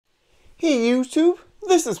Hey YouTube,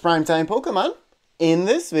 this is Primetime Pokemon. In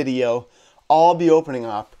this video, I'll be opening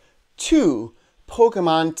up two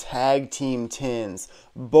Pokemon Tag Team tins.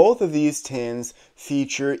 Both of these tins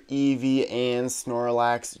feature Eevee and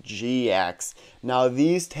Snorlax GX. Now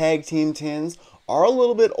these Tag Team tins are a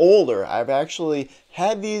little bit older. I've actually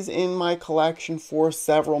had these in my collection for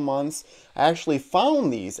several months. I actually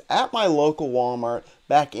found these at my local Walmart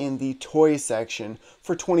back in the toy section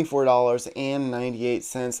for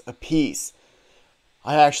 $24.98 a piece.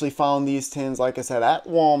 I actually found these tins, like I said, at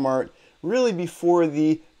Walmart really before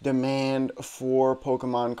the demand for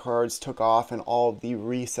Pokemon cards took off and all of the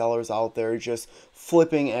resellers out there just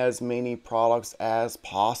flipping as many products as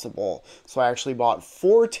possible. So I actually bought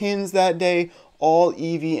 4 tins that day, all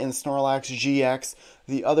Eevee and Snorlax GX.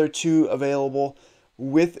 The other two available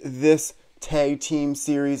with this Tag Team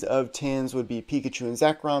series of tins would be Pikachu and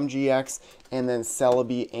Zekrom GX, and then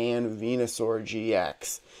Celebi and Venusaur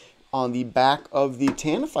GX. On the back of the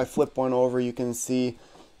tin, if I flip one over, you can see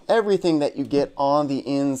everything that you get on the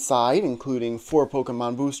inside, including 4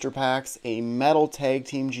 Pokemon booster packs, a metal Tag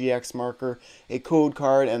Team GX marker, a code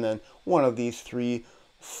card, and then one of the 3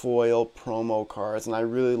 foil promo cards. And I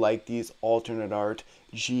really like these alternate art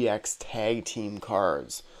GX Tag Team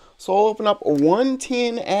cards. So I'll open up one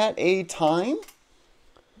tin at a time,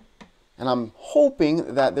 and I'm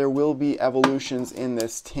hoping that there will be evolutions in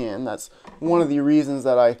this tin. That's one of the reasons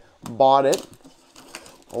that I bought it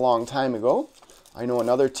a long time ago. I know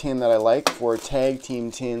another tin that I like for Tag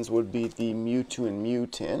Team tins would be the Mewtwo and Mew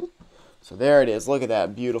tin. So there it is. Look at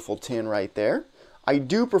that beautiful tin right there. I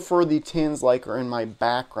do prefer the tins like are in my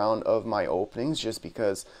background of my openings just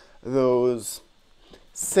because those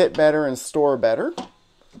sit better and store better.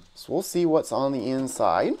 So we'll see what's on the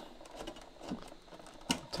inside.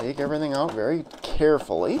 Take everything out very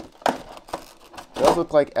carefully. It does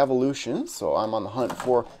look like evolution, so I'm on the hunt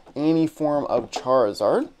for any form of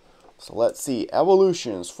Charizard. So let's see,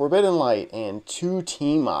 evolutions, Forbidden Light, and 2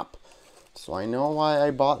 Team Up. So I know why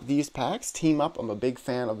I bought these packs. Team Up, I'm a big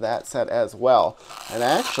fan of that set as well. And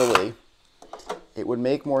actually, it would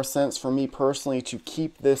make more sense for me personally to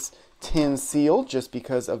keep this tin sealed just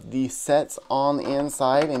because of the sets on the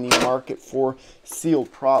inside and the market for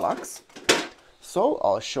sealed products. So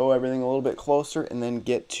I'll show everything a little bit closer and then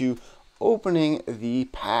get to opening the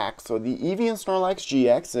pack. So the Eevee and Snorlax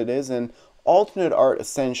GX, it is an alternate art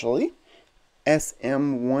essentially.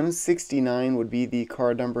 SM169 would be the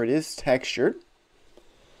card number. It is textured.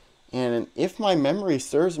 And if my memory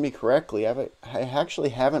serves me correctly, I actually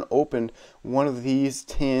haven't opened one of these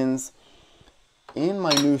tins in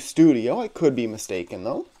my new studio. I could be mistaken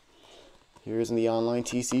though. Here's the online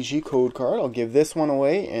TCG code card. I'll give this one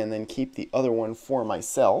away and then keep the other one for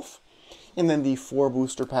myself. And then the 4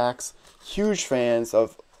 booster packs. Huge fans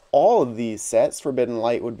of all of these sets. Forbidden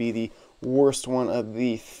Light would be the worst one of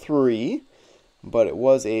the 3, but it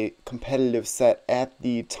was a competitive set at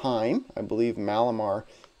the time. I believe Malamar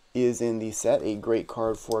is in the set, a great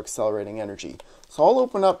card for accelerating energy. So I'll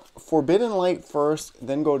open up Forbidden Light first,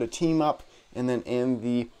 then go to Team Up, and then end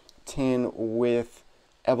the tin with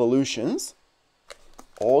Evolutions.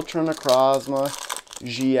 Ultra Necrozma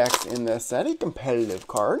GX in this set, a competitive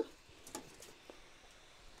card.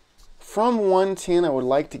 From one tin, I would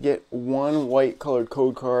like to get 1 white colored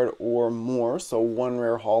code card or more, so 1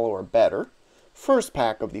 rare holo or better. First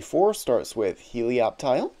pack of the 4 starts with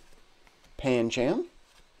Helioptile, Pancham,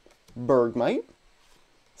 Bergmite,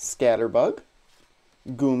 Scatterbug,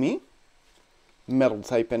 Goomy, Metal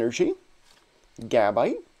type Energy,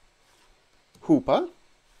 Gabite, Hoopa,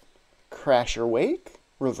 Crasher Wake,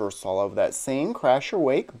 reverse holo of that same Crasher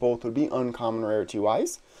Wake, both would be uncommon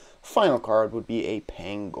rarity-wise. Final card would be a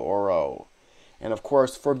Pangoro. And of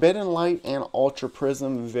course, Forbidden Light and Ultra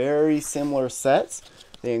Prism, very similar sets.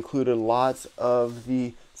 They included lots of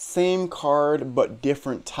the same card but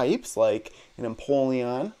different types, like an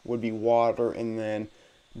Empoleon would be water and then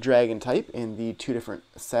dragon type in the 2 different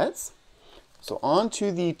sets. So on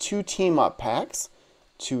to the 2 Team Up packs,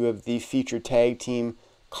 2 of the featured Tag Team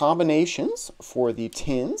combinations for the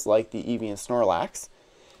tins, like the Eevee and Snorlax.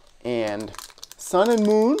 And Sun and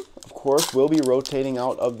Moon, of course, will be rotating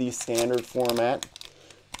out of the standard format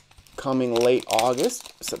coming late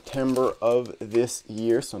August, September of this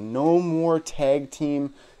year. So no more Tag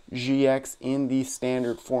Team GX in the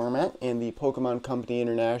standard format. And the Pokemon Company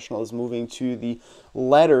International is moving to the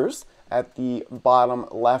letters at the bottom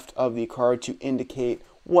left of the card to indicate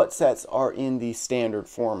what sets are in the standard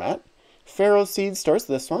format. Pharaoh Seed starts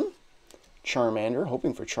this one. Charmander,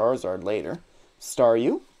 hoping for Charizard later.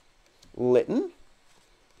 Staryu, Litten,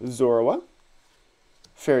 Zorua,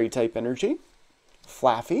 Fairy type Energy,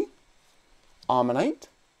 Flaffy, Ammonite,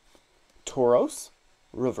 Tauros,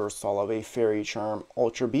 reversal of a Fairy Charm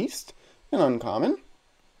Ultra Beast, an uncommon.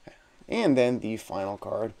 And then the final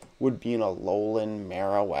card would be an Alolan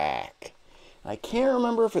Marowak. I can't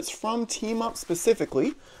remember if it's from Team Up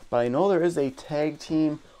specifically, but I know there is a tag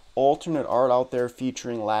team alternate art out there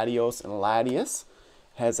featuring Latios and Latias.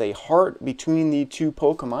 Has a heart between the two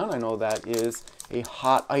Pokemon. I know that is a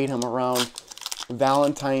hot item around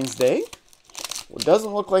Valentine's Day. It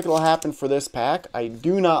doesn't look like it'll happen for this pack. I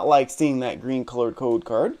do not like seeing that green colored code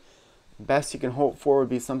card. Best you can hope for would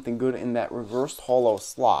be something good in that reversed holo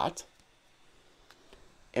slot.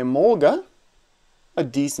 Emolga, a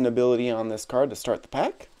decent ability on this card to start the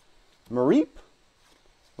pack. Mareep,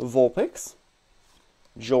 Vulpix,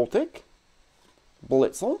 Joltik,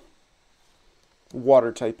 Blitzel,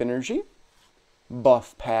 Water type energy,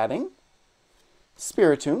 Buff padding,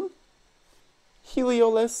 Spiritomb,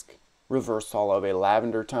 Heliolisk, reversal of a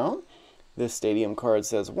Lavender Town. This stadium card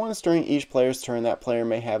says once during each player's turn that player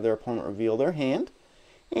may have their opponent reveal their hand.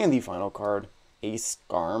 And the final card, a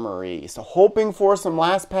Skarmory. So hoping for some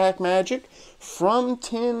last pack magic from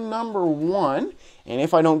tin number 1. And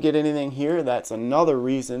if I don't get anything here, that's another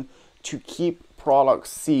reason to keep products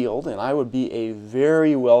sealed. And I would be a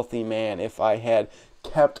very wealthy man if I had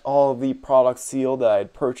kept all of the products sealed that I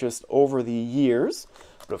had purchased over the years.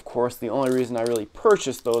 But of course, the only reason I really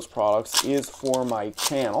purchased those products is for my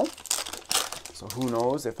channel. So who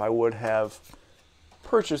knows if I would have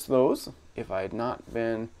purchased those if I had not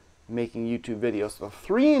been making YouTube videos. So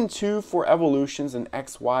 3 and 2 for Evolutions and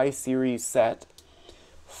XY series set.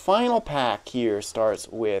 Final pack here starts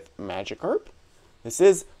with Magikarp. This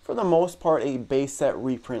is, for the most part, a base set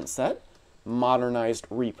reprint set. Modernized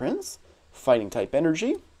reprints. Fighting type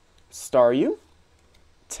energy. Staryu.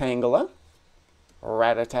 Tangela.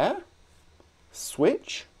 Rattata.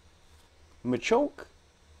 Switch. Machoke.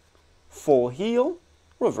 Full Heal.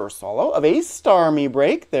 Reverse Holo of a Starmie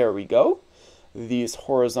Break. There we go. These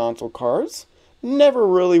horizontal cards never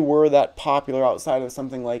really were that popular outside of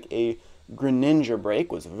something like a Greninja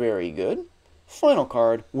Break was very good. Final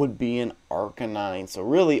card would be an Arcanine. So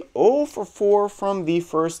really 0 for 4 from the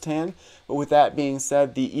first 10. But with that being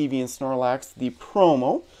said, the Eevee and Snorlax, the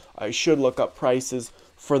promo, I should look up prices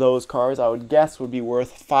for those cards. I would guess would be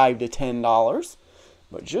worth $5 to $10.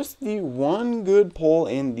 But just the one good pull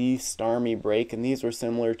in the Starmie Break. And these were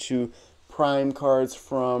similar to Prime cards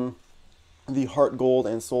from the Heart Gold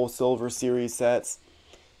and Soul Silver series sets.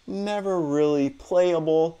 Never really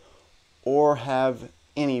playable or have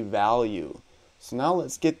any value. So now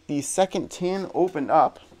let's get the second tin opened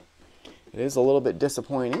up. It is a little bit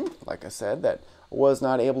disappointing, like I said, that I was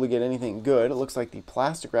not able to get anything good. It looks like the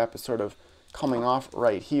plastic wrap is sort of coming off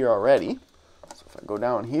right here already. So if I go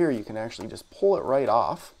down here, you can actually just pull it right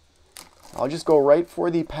off. I'll just go right for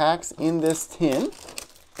the packs in this tin.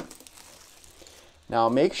 Now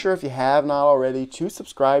make sure, if you have not already, to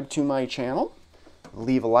subscribe to my channel.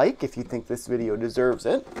 Leave a like if you think this video deserves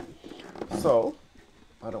it. So,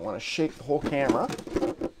 I don't want to shake the whole camera.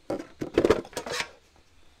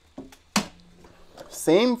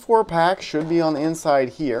 Same 4 packs should be on the inside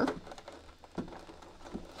here.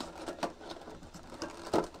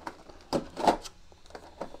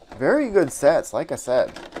 Very good sets, like I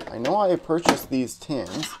said. I know I purchased these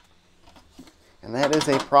tins, and that is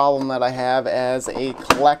a problem that I have as a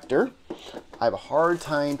collector. I have a hard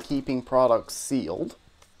time keeping products sealed.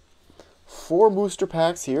 4 booster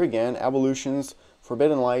packs here, again, Evolutions,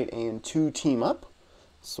 Forbidden Light, and 2 Team Up.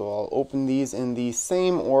 So I'll open these in the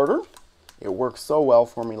same order. It worked so well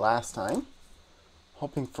for me last time.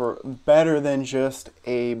 Hoping for better than just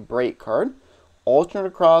a break card.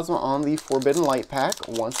 Alternate Necrozma on the Forbidden Light pack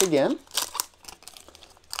once again.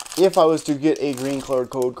 If I was to get a green colored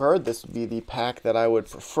code card, this would be the pack that I would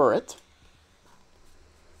prefer it.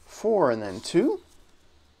 4 and then 2.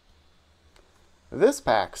 This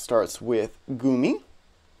pack starts with Goomy,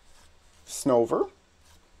 Snover,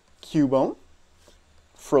 Cubone,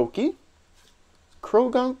 Froakie,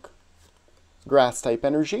 Krogunk, Grass type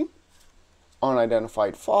energy,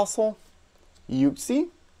 Unidentified Fossil, Uxie,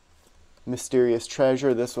 Mysterious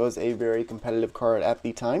Treasure. This was a very competitive card at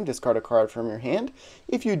the time. Discard a card from your hand.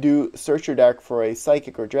 If you do, search your deck for a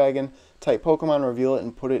Psychic or Dragon type Pokemon, reveal it,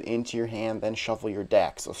 and put it into your hand, then shuffle your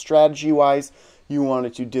deck. So strategy-wise, you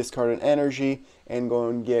wanted to discard an energy and go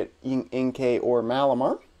and get Inkay or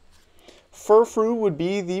Malamar. Furfrou would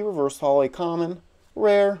be the reverse holo, a common,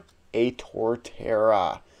 rare, a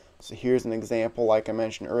Torterra. So here's an example, like I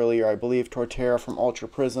mentioned earlier, I believe Torterra from Ultra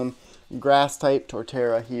Prism, grass type,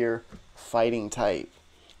 Torterra here, fighting type.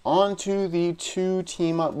 On to the 2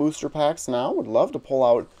 Team Up booster packs now. Would love to pull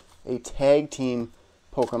out a tag team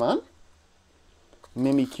Pokemon.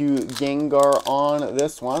 Mimikyu Gengar on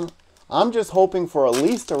this one. I'm just hoping for at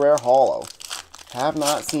least a rare holo. Have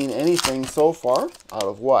not seen anything so far out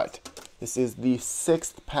of what? This is the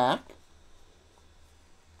 6th pack.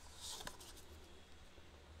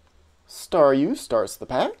 Staryu starts the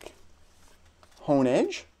pack.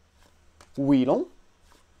 Honedge, Weedle,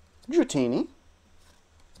 Dratini,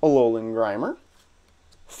 Alolan Grimer,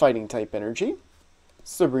 Fighting type Energy,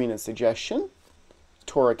 Sabrina's Suggestion,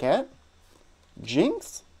 Torracat,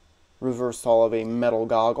 Jinx, Reverse Holo of a Metal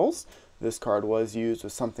Goggles. This card was used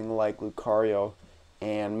with something like Lucario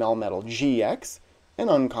and Melmetal GX. An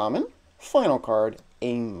uncommon. Final card,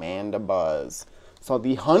 a Mandibuzz. So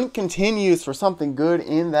the hunt continues for something good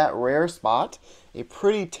in that rare spot. A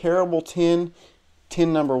pretty terrible tin.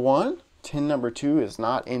 Tin number 1. Tin number 2 is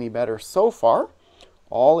not any better so far.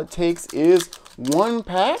 All it takes is one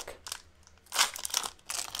pack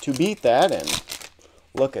to beat that, and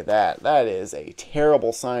look at that. That is a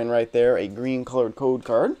terrible sign right there. A green colored code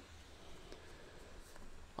card.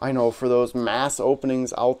 I know for those mass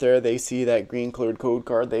openings out there, they see that green colored code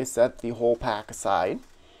card, they set the whole pack aside.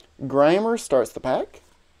 Grimer starts the pack.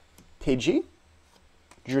 Pidgey,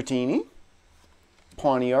 Dratini,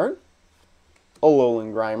 Pawniard,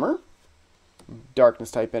 Alolan Grimer, Darkness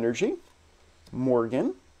type Energy,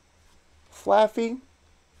 Morgan, Flaffy,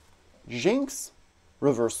 Jinx,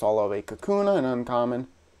 Reverse Holo of a Kakuna, an uncommon.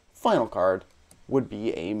 Final card would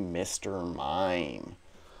be a Mr. Mime.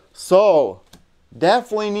 So,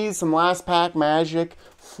 definitely need some last pack magic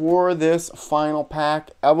for this final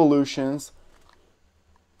pack, Evolutions.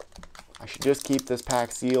 I should just keep this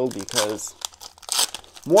pack sealed because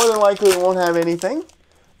more than likely it won't have anything.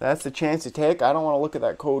 That's the chance to take. I don't want to look at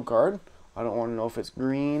that code card. I don't want to know if it's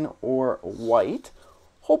green or white.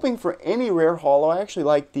 Hoping for any rare holo. I actually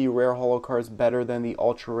like the rare holo cards better than the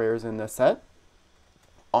ultra rares in this set.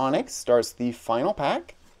 Onix starts the final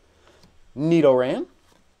pack. Nidoran,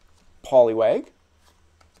 Poliwag,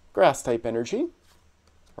 Grass type Energy,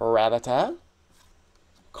 Rattata,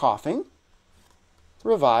 Coughing,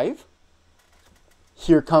 Revive.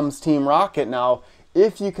 Here comes Team Rocket. Now,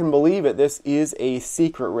 if you can believe it, this is a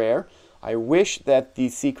secret rare. I wish that the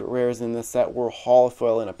secret rares in this set were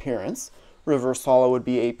holofoil in appearance. Reverse holo would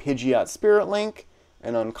be a Pidgeot Spirit Link,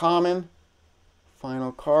 an uncommon.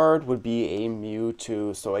 Final card would be a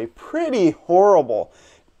Mewtwo. So a pretty horrible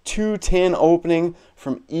 2-tin opening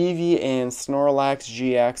from Eevee and Snorlax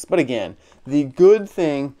GX. But again, the good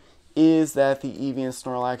thing is that the Eevee and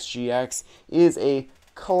Snorlax GX is a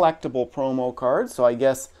collectible promo card. So I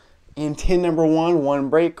guess in tin number 1, one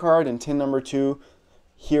break card, and tin number 2,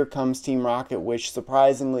 here comes Team Rocket, which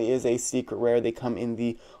surprisingly is a secret rare. They come in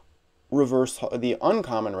the the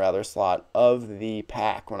uncommon rather slot of the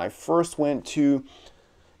pack. When I first went to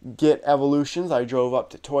get Evolutions, I drove up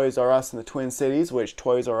to Toys R Us in the Twin Cities, which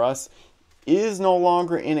Toys R Us is no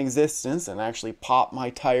longer in existence, and actually popped my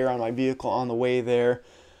tire on my vehicle on the way there.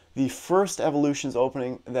 The first Evolutions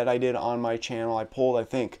opening that I did on my channel, I pulled, I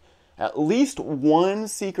think, at least one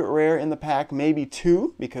secret rare in the pack, maybe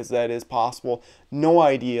 2, because that is possible. No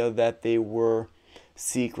idea that they were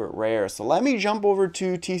secret rare. So let me jump over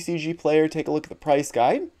to TCG Player, take a look at the price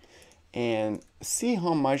guide, and see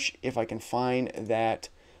how much, if I can find that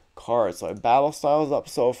card. So I have Battle Styles up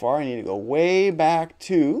so far. I need to go way back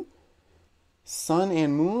to Sun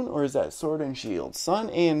and Moon, or is that Sword and Shield? Sun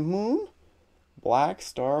and Moon, Black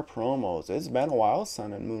Star promos. It's been a while,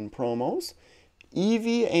 Sun and Moon promos.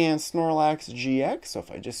 Eevee and Snorlax GX. So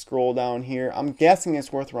if I just scroll down here, I'm guessing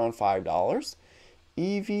it's worth around $5.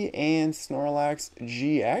 Eevee and Snorlax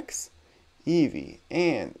GX. Eevee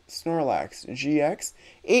and Snorlax GX.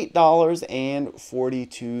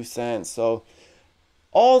 $8.42. So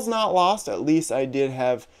all's not lost. At least I did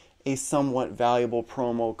have a somewhat valuable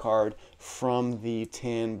promo card from the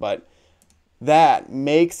tin. But that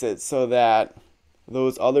makes it so that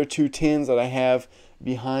those other 2 tins that I have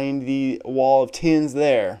behind the wall of tins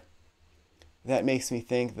there, that makes me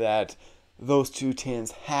think that those 2 tins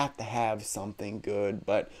have to have something good.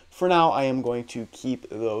 But for now, I am going to keep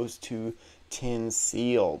those 2 tins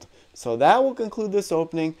sealed. So that will conclude this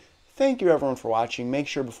opening. Thank you everyone for watching. Make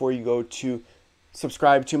sure before you go to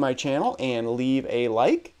subscribe to my channel and leave a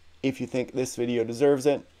like if you think this video deserves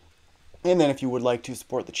it. And then if you would like to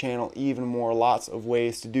support the channel even more, lots of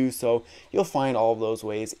ways to do so. You'll find all of those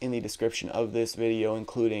ways in the description of this video,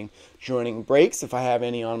 including joining breaks if I have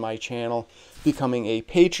any on my channel, becoming a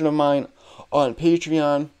patron of mine on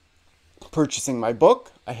Patreon, purchasing my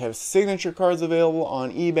book. I have signature cards available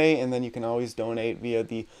on eBay, and then you can always donate via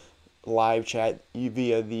the live chat,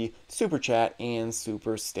 via the super chat and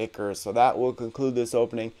super stickers. So that will conclude this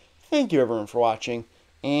opening. Thank you everyone for watching,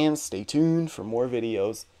 and stay tuned for more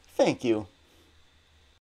videos. Thank you.